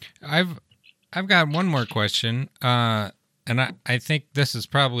I've got one more question, and I think this is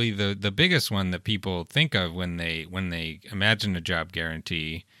probably the biggest one that people think of when they imagine a job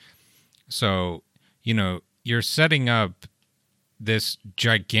guarantee. So, you're setting up this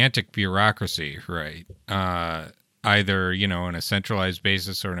gigantic bureaucracy, right? Either, on a centralized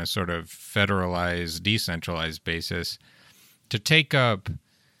basis or in a sort of federalized, decentralized basis to take up,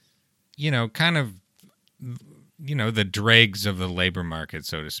 kind of, the dregs of the labor market,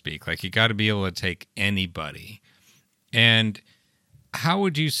 so to speak. Like, you got to be able to take anybody. And how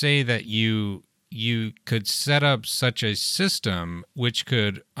would you say that you could set up such a system which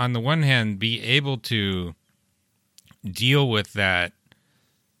could, on the one hand, be able to deal with that,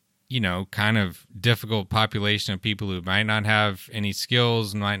 kind of difficult population of people who might not have any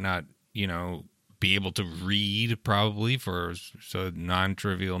skills, might not, be able to read probably for a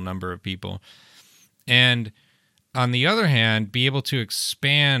non-trivial number of people. And on the other hand, be able to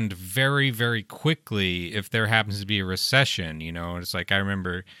expand very, very quickly if there happens to be a recession. It's like, I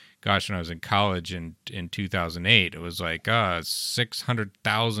remember, gosh, when I was in college in 2008, it was like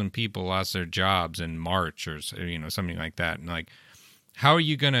 600,000 people lost their jobs in March or, something like that. And like, how are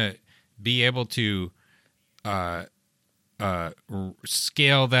you going to be able to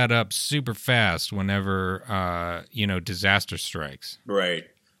scale that up super fast whenever, disaster strikes? Right.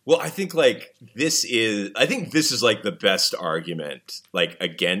 Well, I think this is like the best argument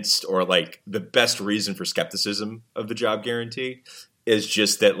against, or like the best reason for skepticism of the job guarantee is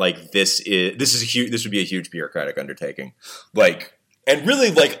just that this would be a huge bureaucratic undertaking, and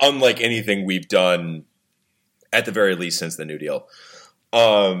really unlike anything we've done at the very least since the New Deal.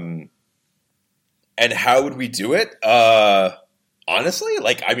 And how would we do it? Honestly,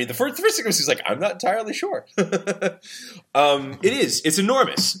 the first thing was I'm not entirely sure. It's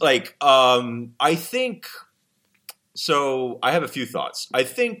enormous. I think, so I have a few thoughts. I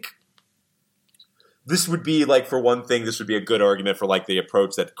think this would be for one thing, this would be a good argument for the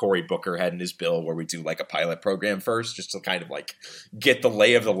approach that Cory Booker had in his bill, where we do a pilot program first, just to kind of get the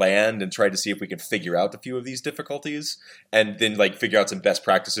lay of the land and try to see if we can figure out a few of these difficulties, and then figure out some best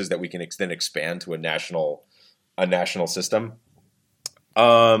practices that we can then expand to a national system.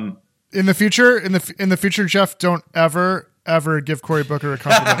 In the future, Jeff, don't ever give Cory Booker a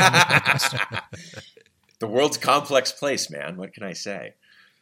compliment on the podcast. The world's a complex place, man. What can I say?